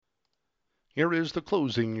Here is the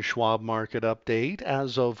closing Schwab market update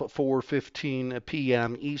as of 4:15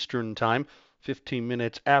 p.m. Eastern Time, 15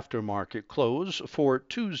 minutes after market close for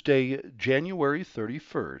Tuesday, January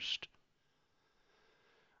 31st.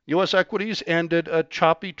 U.S. equities ended a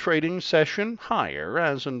choppy trading session higher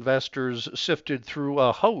as investors sifted through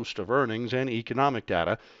a host of earnings and economic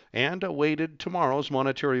data and awaited tomorrow's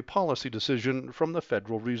monetary policy decision from the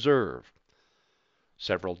Federal Reserve.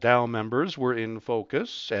 Several Dow members were in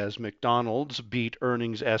focus as McDonald's beat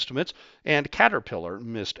earnings estimates and Caterpillar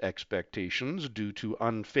missed expectations due to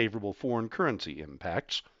unfavorable foreign currency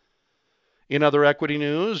impacts. In other equity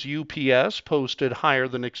news, UPS posted higher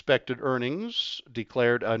than expected earnings,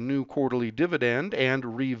 declared a new quarterly dividend,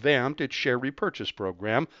 and revamped its share repurchase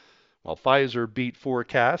program, while Pfizer beat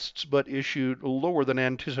forecasts but issued lower than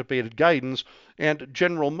anticipated guidance, and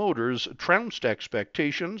General Motors trounced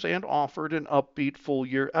expectations and offered an upbeat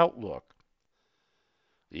full-year outlook.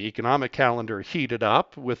 The economic calendar heated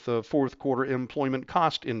up, with the fourth quarter employment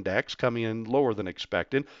cost index coming in lower than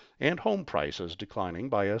expected and home prices declining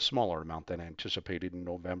by a smaller amount than anticipated in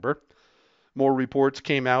November. More reports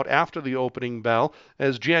came out after the opening bell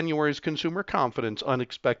as January's consumer confidence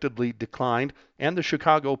unexpectedly declined and the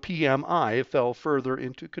Chicago PMI fell further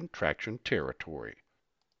into contraction territory.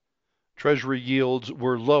 Treasury yields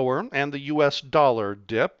were lower and the U.S. dollar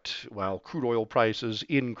dipped while crude oil prices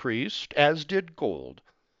increased, as did gold.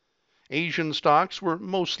 Asian stocks were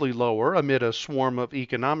mostly lower amid a swarm of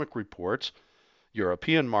economic reports.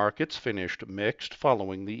 European markets finished mixed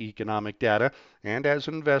following the economic data and as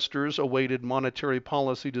investors awaited monetary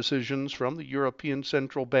policy decisions from the European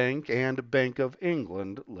Central Bank and Bank of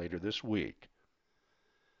England later this week.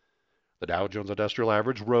 The Dow Jones Industrial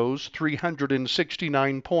Average rose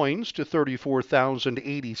 369 points to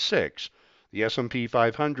 34,086. The S&P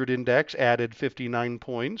 500 index added 59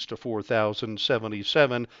 points to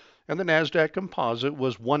 4,077, and the Nasdaq Composite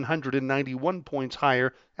was 191 points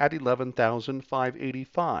higher at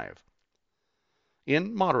 11,585.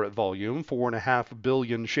 In moderate volume, 4.5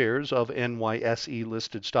 billion shares of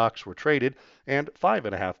NYSE-listed stocks were traded, and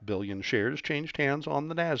 5.5 billion shares changed hands on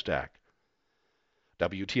the Nasdaq.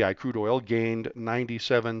 WTI crude oil gained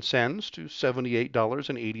 97 cents to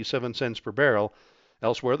 $78.87 per barrel.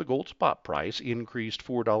 Elsewhere, the gold spot price increased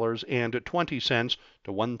 $4.20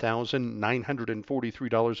 to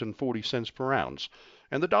 $1,943.40 per ounce,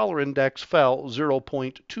 and the dollar index fell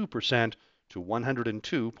 0.2% to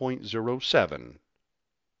 102.07.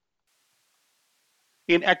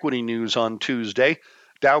 In equity news on Tuesday,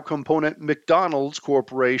 Dow component McDonald's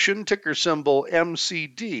Corporation, ticker symbol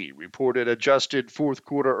MCD, reported adjusted fourth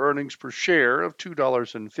quarter earnings per share of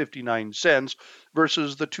 $2.59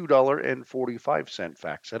 versus the $2.45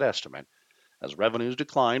 FactSet estimate, as revenues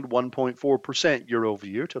declined 1.4% year over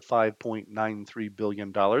year to $5.93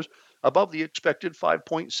 billion, above the expected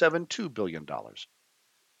 $5.72 billion.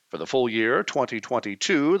 For the full year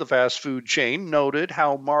 2022, the fast food chain noted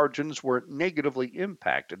how margins were negatively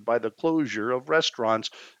impacted by the closure of restaurants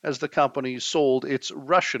as the company sold its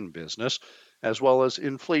Russian business, as well as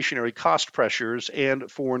inflationary cost pressures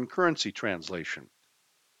and foreign currency translation.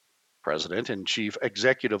 President and Chief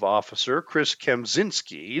Executive Officer Chris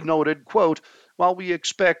Kempczinski noted, quote, "While we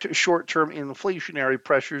expect short-term inflationary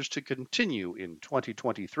pressures to continue in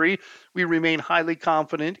 2023, we remain highly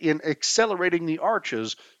confident in accelerating the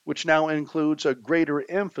arches, which now includes a greater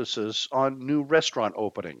emphasis on new restaurant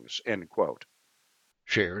openings," end quote.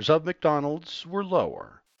 Shares of McDonald's were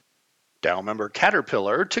lower. Dow member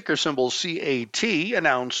Caterpillar, ticker symbol CAT,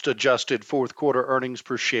 announced adjusted fourth quarter earnings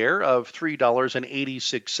per share of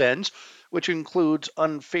 $3.86, which includes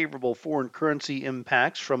unfavorable foreign currency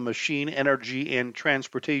impacts from machine, energy, and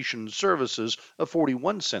transportation services of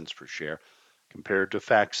 41 cents per share, compared to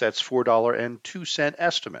FactSet's $4.02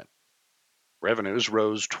 estimate. Revenues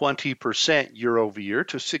rose 20% year over year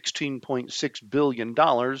to $16.6 billion,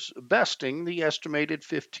 besting the estimated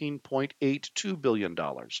 $15.82 billion.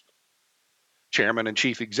 Chairman and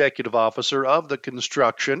Chief Executive Officer of the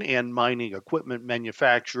construction and mining equipment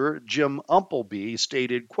manufacturer, Jim Umpleby,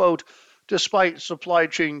 stated, quote, "Despite supply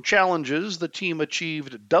chain challenges, the team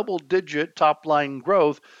achieved double-digit top-line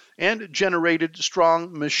growth and generated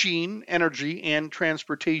strong machine, energy, and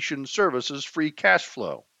transportation services free cash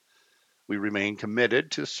flow. We remain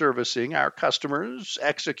committed to servicing our customers,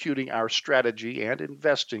 executing our strategy, and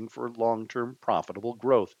investing for long-term profitable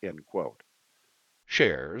growth," end quote.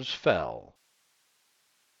 Shares fell.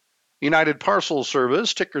 United Parcel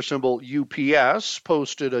Service, ticker symbol UPS,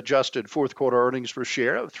 posted adjusted fourth quarter earnings per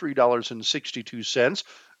share of $3.62,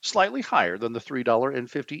 slightly higher than the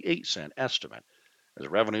 $3.58 estimate, as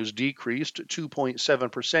revenues decreased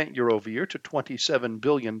 2.7% year over year to $27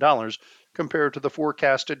 billion compared to the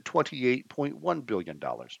forecasted $28.1 billion.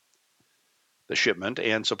 The Shipment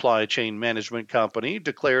and Supply Chain Management Company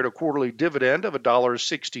declared a quarterly dividend of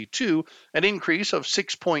 $1.62, an increase of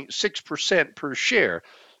 6.6% per share,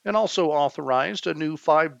 and also authorized a new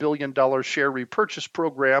 $5 billion share repurchase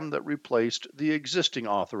program that replaced the existing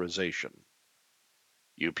authorization.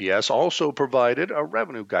 UPS also provided a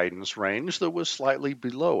revenue guidance range that was slightly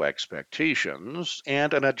below expectations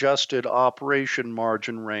and an adjusted operation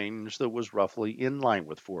margin range that was roughly in line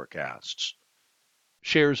with forecasts.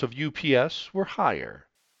 Shares of UPS were higher.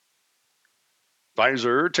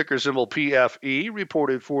 Pfizer, ticker symbol PFE,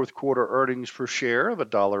 reported fourth quarter earnings per share of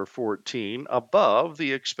 $1.14, above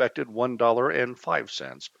the expected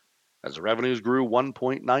 $1.05, as revenues grew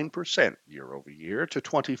 1.9% year over year to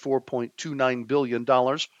 $24.29 billion,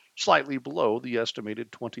 slightly below the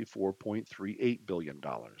estimated $24.38 billion.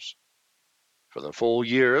 For the full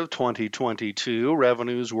year of 2022,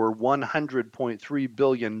 revenues were $100.3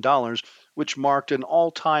 billion, which marked an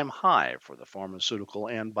all-time high for the Pharmaceutical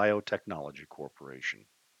and Biotechnology Corporation.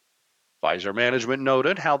 Pfizer management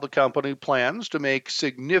noted how the company plans to make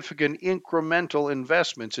significant incremental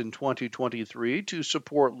investments in 2023 to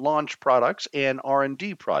support launch products and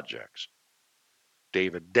R&D projects.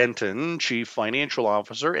 David Denton, Chief Financial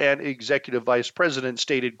Officer and Executive Vice President,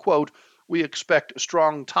 stated, quote, "We expect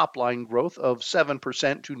strong top-line growth of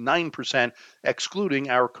 7% to 9%, excluding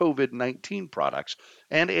our COVID-19 products,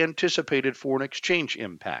 and anticipated foreign exchange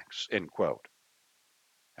impacts," end quote.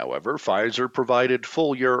 However, Pfizer provided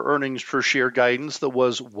full-year earnings per share guidance that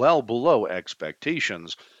was well below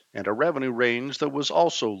expectations and a revenue range that was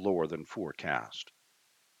also lower than forecast.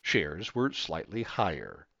 Shares were slightly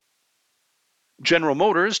higher. General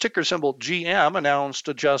Motors, ticker symbol GM, announced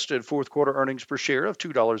adjusted fourth quarter earnings per share of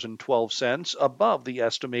 $2.12, above the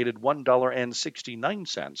estimated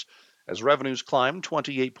 $1.69, as revenues climbed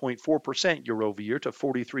 28.4% year over year to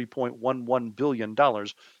 $43.11 billion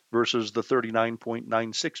versus the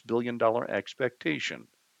 $39.96 billion expectation.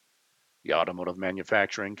 The automotive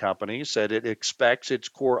manufacturing company said it expects its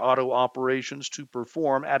core auto operations to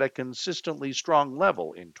perform at a consistently strong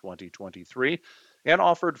level in 2023 and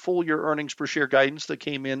offered full-year earnings per share guidance that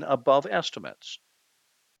came in above estimates.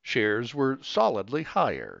 Shares were solidly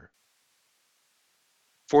higher.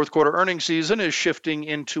 Fourth quarter earnings season is shifting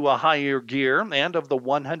into a higher gear, and of the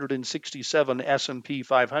 167 S&P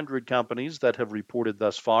 500 companies that have reported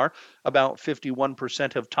thus far, about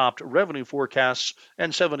 51% have topped revenue forecasts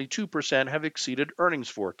and 72% have exceeded earnings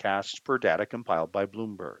forecasts per data compiled by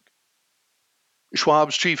Bloomberg.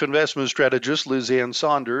 Schwab's chief investment strategist Liz Ann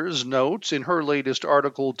Sonders notes in her latest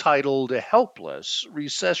article titled "Helpless,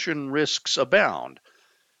 Recession Risks Abound,"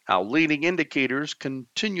 how leading indicators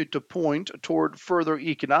continue to point toward further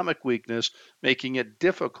economic weakness, making it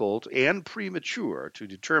difficult and premature to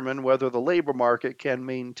determine whether the labor market can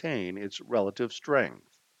maintain its relative strength.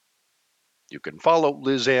 You can follow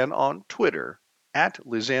Liz Ann on Twitter at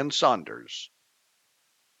Liz Ann Sonders.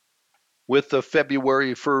 With the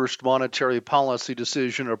February 1st monetary policy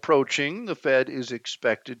decision approaching, the Fed is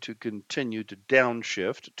expected to continue to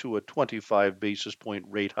downshift to a 25 basis point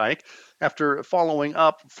rate hike after following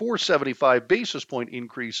up 475 basis point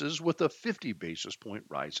increases with a 50 basis point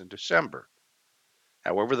rise in December.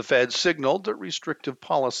 However, the Fed signaled that restrictive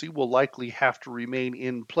policy will likely have to remain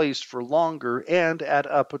in place for longer and at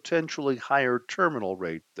a potentially higher terminal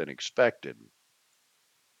rate than expected.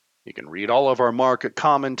 You can read all of our market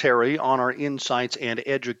commentary on our Insights and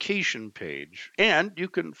Education page, and you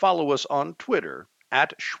can follow us on Twitter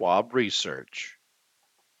at Schwab Research.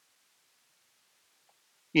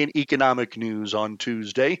 In economic news on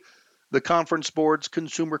Tuesday, the Conference Board's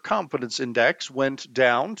Consumer Confidence Index went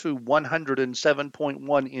down to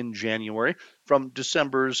 107.1 in January from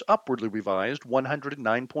December's upwardly revised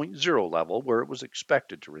 109.0 level, where it was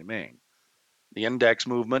expected to remain. The index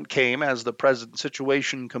movement came as the present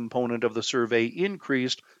situation component of the survey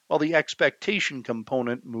increased, while the expectation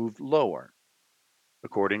component moved lower.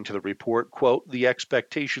 According to the report, quote, "The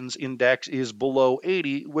expectations index is below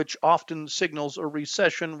 80, which often signals a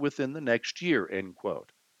recession within the next year," end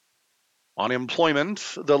quote.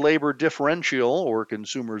 Unemployment, the labor differential, or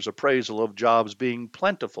consumers' appraisal of jobs being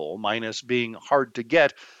plentiful minus being hard to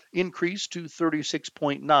get, increased to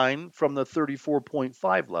 36.9 from the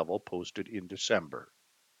 34.5 level posted in December.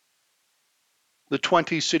 The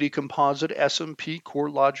 20-city composite S&P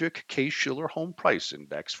CoreLogic Case-Shiller Home Price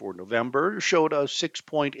Index for November showed a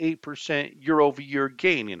 6.8% year-over-year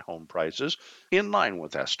gain in home prices, in line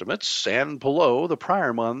with estimates, and below the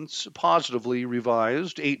prior month's positively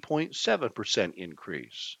revised 8.7%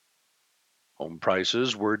 increase. Home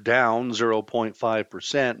prices were down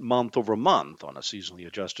 0.5% month over month on a seasonally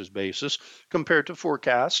adjusted basis, compared to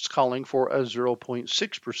forecasts calling for a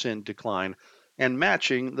 0.6% decline and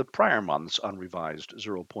matching the prior month's unrevised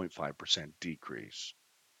 0.5% decrease.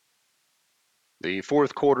 The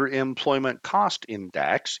fourth quarter employment cost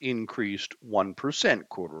index increased 1%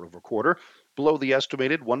 quarter over quarter, below the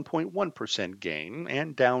estimated 1.1% gain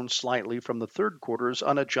and down slightly from the third quarter's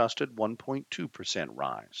unadjusted 1.2%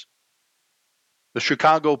 rise. The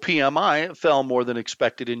Chicago PMI fell more than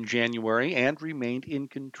expected in January and remained in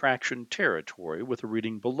contraction territory with a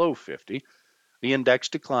reading below 50. The index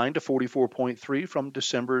declined to 44.3 from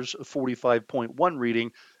December's 45.1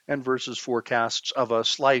 reading and versus forecasts of a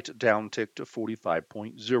slight downtick to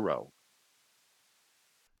 45.0.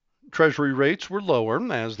 Treasury rates were lower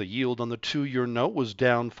as the yield on the 2-year note was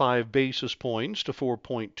down 5 basis points to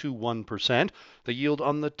 4.21%. The yield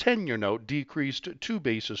on the 10-year note decreased 2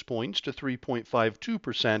 basis points to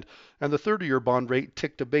 3.52%, and the 30-year bond rate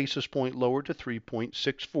ticked a basis point lower to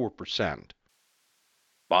 3.64%.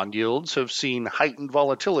 Bond yields have seen heightened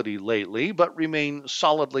volatility lately, but remain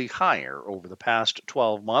solidly higher over the past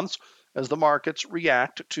 12 months as the markets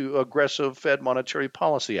react to aggressive Fed monetary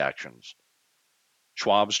policy actions.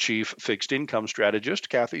 Schwab's chief fixed income strategist,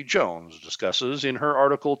 Kathy Jones, discusses in her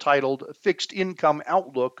article titled Fixed Income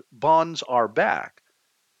Outlook, Bonds Are Back,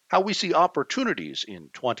 how we see opportunities in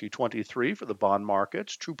 2023 for the bond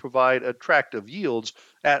markets to provide attractive yields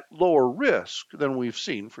at lower risk than we've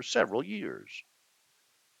seen for several years.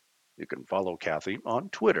 You can follow Kathy on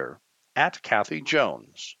Twitter at Kathy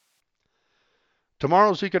Jones.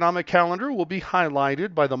 Tomorrow's economic calendar will be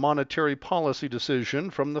highlighted by the monetary policy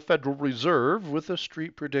decision from the Federal Reserve, with the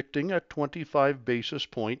street predicting a 25 basis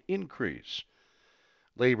point increase.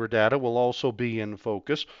 Labor data will also be in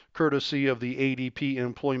focus, courtesy of the ADP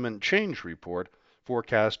Employment Change Report,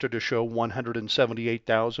 forecasted to show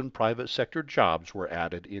 178,000 private sector jobs were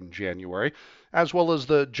added in January, as well as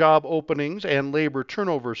the Job Openings and Labor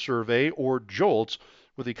Turnover Survey, or JOLTS,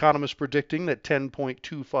 with economists predicting that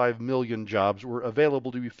 10.25 million jobs were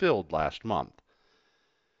available to be filled last month.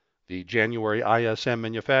 The January ISM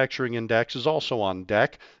Manufacturing Index is also on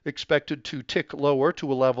deck, expected to tick lower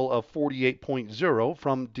to a level of 48.0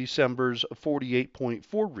 from December's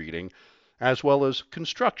 48.4 reading, as well as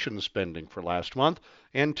construction spending for last month,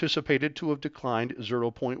 anticipated to have declined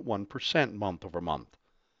 0.1% month over month.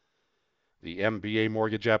 The MBA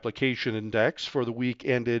Mortgage Application Index for the week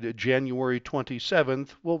ended January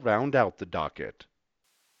 27th will round out the docket.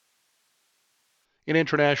 In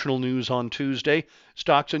international news on Tuesday,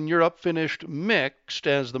 stocks in Europe finished mixed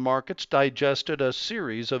as the markets digested a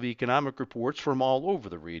series of economic reports from all over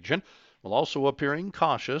the region, while also appearing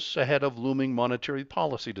cautious ahead of looming monetary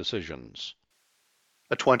policy decisions.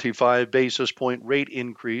 A 25 basis point rate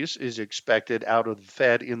increase is expected out of the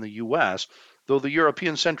Fed in the U.S., though the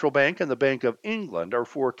European Central Bank and the Bank of England are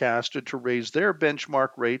forecasted to raise their benchmark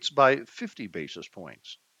rates by 50 basis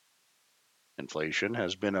points. Inflation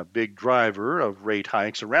has been a big driver of rate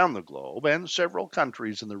hikes around the globe, and several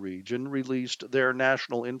countries in the region released their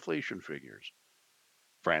national inflation figures.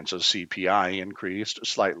 France's CPI increased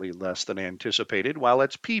slightly less than anticipated, while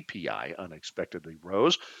its PPI unexpectedly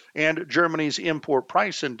rose, and Germany's import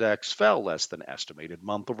price index fell less than estimated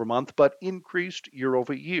month over month, but increased year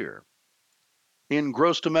over year. In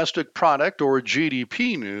gross domestic product, or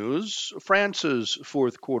GDP news, France's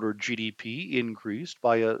fourth quarter GDP increased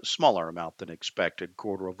by a smaller amount than expected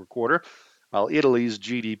quarter over quarter, while Italy's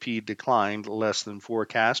GDP declined less than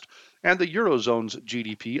forecast, and the Eurozone's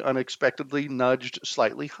GDP unexpectedly nudged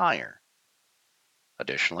slightly higher.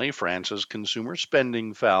 Additionally, France's consumer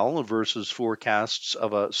spending fell versus forecasts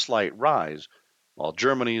of a slight rise, while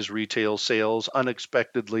Germany's retail sales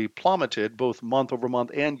unexpectedly plummeted both month over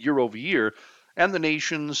month and year over year, and the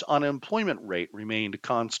nation's unemployment rate remained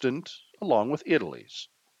constant, along with Italy's.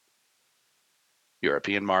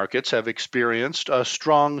 European markets have experienced a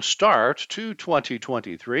strong start to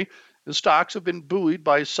 2023. The stocks have been buoyed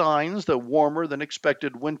by signs that warmer than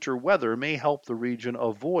expected winter weather may help the region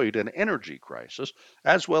avoid an energy crisis,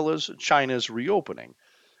 as well as China's reopening,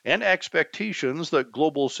 and expectations that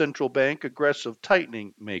global central bank aggressive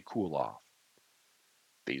tightening may cool off.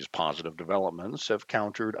 These positive developments have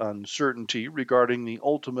countered uncertainty regarding the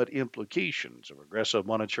ultimate implications of aggressive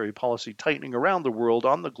monetary policy tightening around the world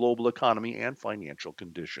on the global economy and financial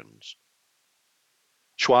conditions.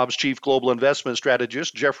 Schwab's chief global investment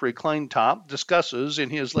strategist, Jeffrey Kleintop, discusses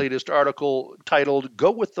in his latest article titled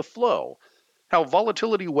Go with the Flow, how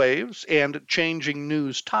volatility waves and changing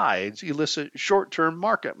news tides elicit short-term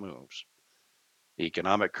market moves.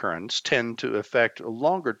 Economic currents tend to affect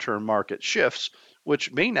longer-term market shifts,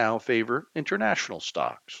 which may now favor international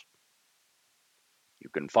stocks. You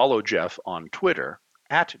can follow Jeff on Twitter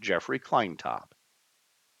at Jeffrey Kleintop.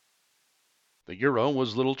 The euro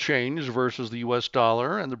was little changed versus the US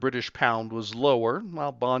dollar, and the British pound was lower,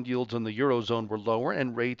 while bond yields in the eurozone were lower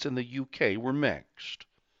and rates in the UK were mixed.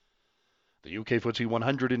 The UK FTSE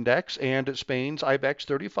 100 index and Spain's IBEX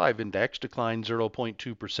 35 index declined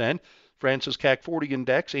 0.2%. France's CAC 40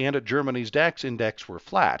 index and Germany's DAX index were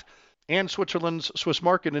flat, and Switzerland's Swiss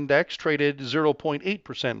market index traded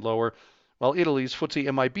 0.8% lower, while Italy's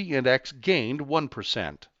FTSE MIB index gained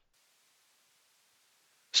 1%.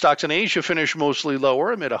 Stocks in Asia finished mostly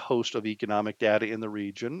lower amid a host of economic data in the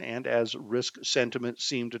region and as risk sentiment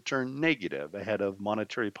seemed to turn negative ahead of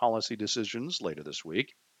monetary policy decisions later this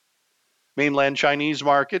week. Mainland Chinese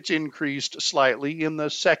markets increased slightly in the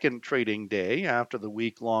second trading day after the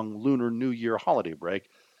week-long Lunar New Year holiday break,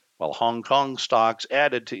 while Hong Kong stocks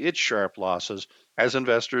added to its sharp losses as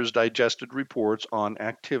investors digested reports on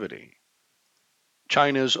activity.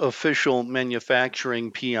 China's official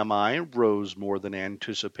manufacturing PMI rose more than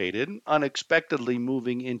anticipated, unexpectedly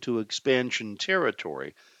moving into expansion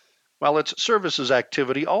territory, while its services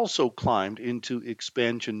activity also climbed into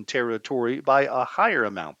expansion territory by a higher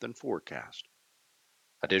amount than forecast.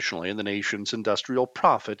 Additionally, the nation's industrial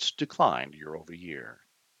profits declined year over year.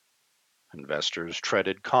 Investors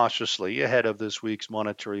treaded cautiously ahead of this week's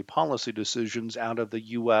monetary policy decisions out of the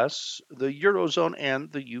US, the Eurozone, and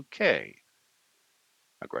the UK.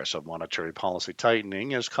 Aggressive monetary policy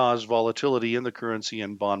tightening has caused volatility in the currency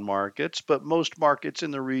and bond markets, but most markets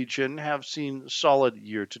in the region have seen solid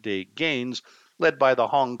year-to-date gains, led by the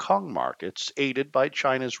Hong Kong markets, aided by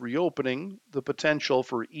China's reopening, the potential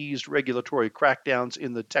for eased regulatory crackdowns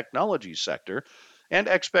in the technology sector, and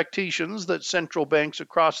expectations that central banks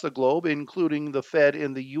across the globe, including the Fed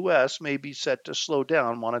in the U.S., may be set to slow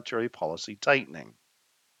down monetary policy tightening.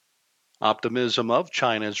 Optimism of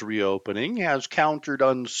China's reopening has countered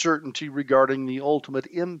uncertainty regarding the ultimate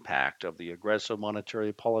impact of the aggressive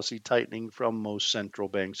monetary policy tightening from most central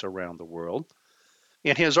banks around the world.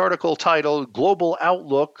 In his article titled Global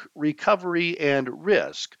Outlook, Recovery and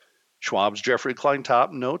Risk, Schwab's Jeffrey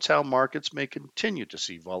Kleintop notes how markets may continue to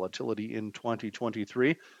see volatility in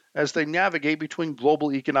 2023 as they navigate between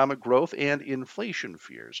global economic growth and inflation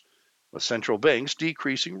fears, with central banks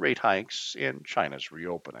decreasing rate hikes and China's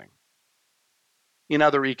reopening. In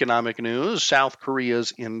other economic news, South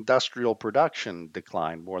Korea's industrial production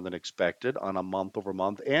declined more than expected on a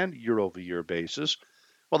month-over-month and year-over-year basis,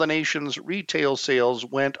 while the nation's retail sales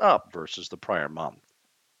went up versus the prior month.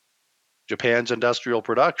 Japan's industrial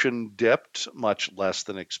production dipped much less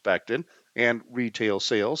than expected, and retail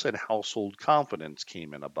sales and household confidence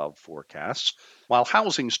came in above forecasts, while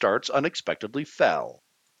housing starts unexpectedly fell.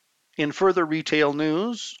 In further retail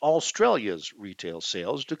news, Australia's retail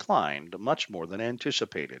sales declined much more than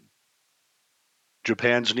anticipated.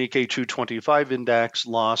 Japan's Nikkei 225 index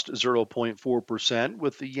lost 0.4%,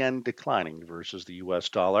 with the yen declining versus the US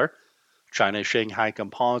dollar. China's Shanghai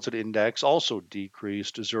Composite Index also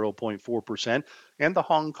decreased 0.4%, and the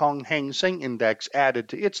Hong Kong Hang Seng Index added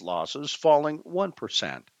to its losses, falling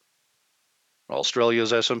 1%.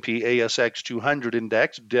 Australia's S&P ASX 200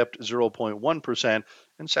 index dipped 0.1%,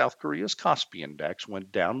 and South Korea's Kospi index went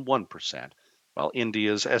down 1%, while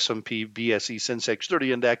India's S&P BSE Sensex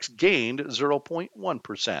 30 index gained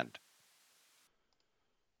 0.1%.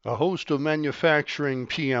 A host of manufacturing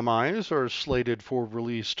PMIs are slated for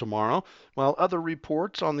release tomorrow, while other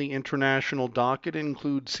reports on the international docket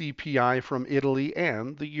include CPI from Italy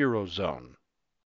and the Eurozone.